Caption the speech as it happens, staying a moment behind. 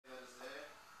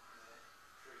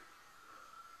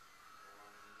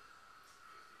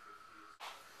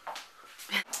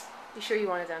You sure you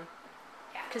want it done?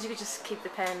 Yeah. Because you could just keep the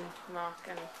pen mark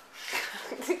and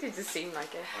it just seemed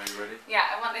like it. Are you ready? Yeah,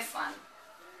 I want this one.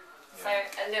 Yeah. So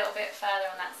a little bit further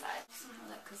on that side. Just want to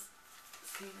look because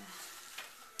see there.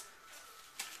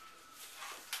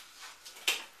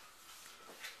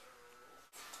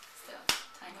 Still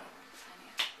tiny, tiny.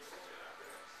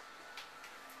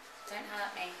 Don't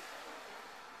hurt me.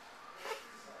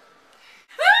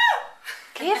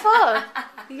 Careful!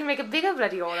 You can make a bigger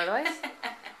bloody hole otherwise.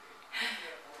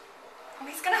 Oh,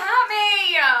 he's gonna hurt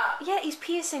me! Yeah, he's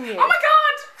piercing you. Oh my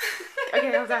god!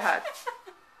 Okay, how's that hurt?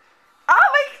 Oh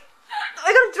my...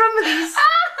 I got a drum with these.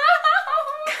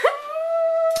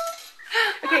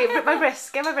 Okay, my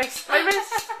wrist. Get my wrist. My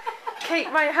wrist. Okay,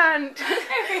 my hand.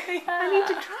 I need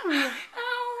to drum.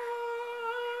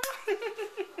 Oh.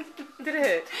 Did it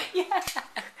hurt? Yeah.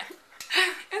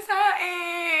 It's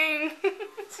hurting.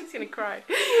 She's gonna cry.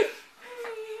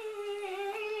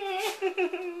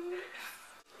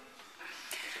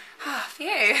 Ah,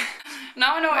 phew.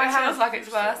 Now I know what My it feels hand. like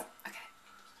it's worse. Okay.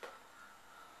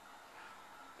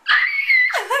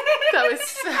 That was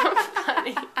so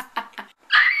funny.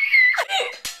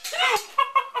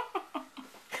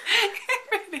 It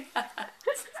really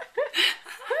hurts.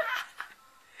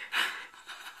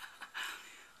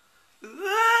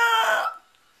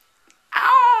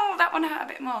 Ow! That one hurt a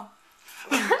bit more.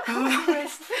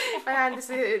 My hand is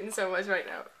hurting so much right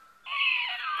now.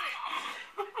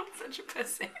 Such a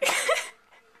pussy.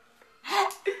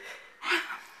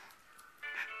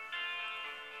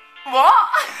 What?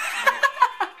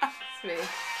 It's me.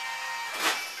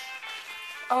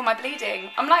 Oh, am I bleeding?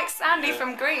 I'm like Sandy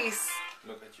from Greece.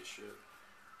 Look at your shirt.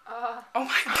 Oh, Oh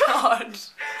my god.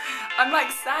 I'm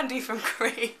like Sandy from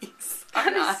Greece.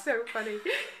 that is so funny.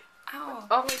 Ow.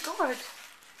 Oh my god.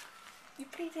 You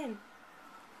bleeding.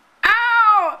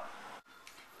 Ow!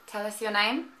 Tell us your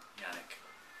name. Yanic.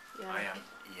 Yeah. I am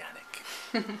Yanic.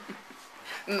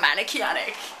 Manic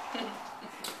Yanic.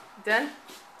 Done?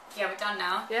 Yeah, we're done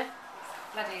now. Yeah?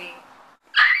 Bloody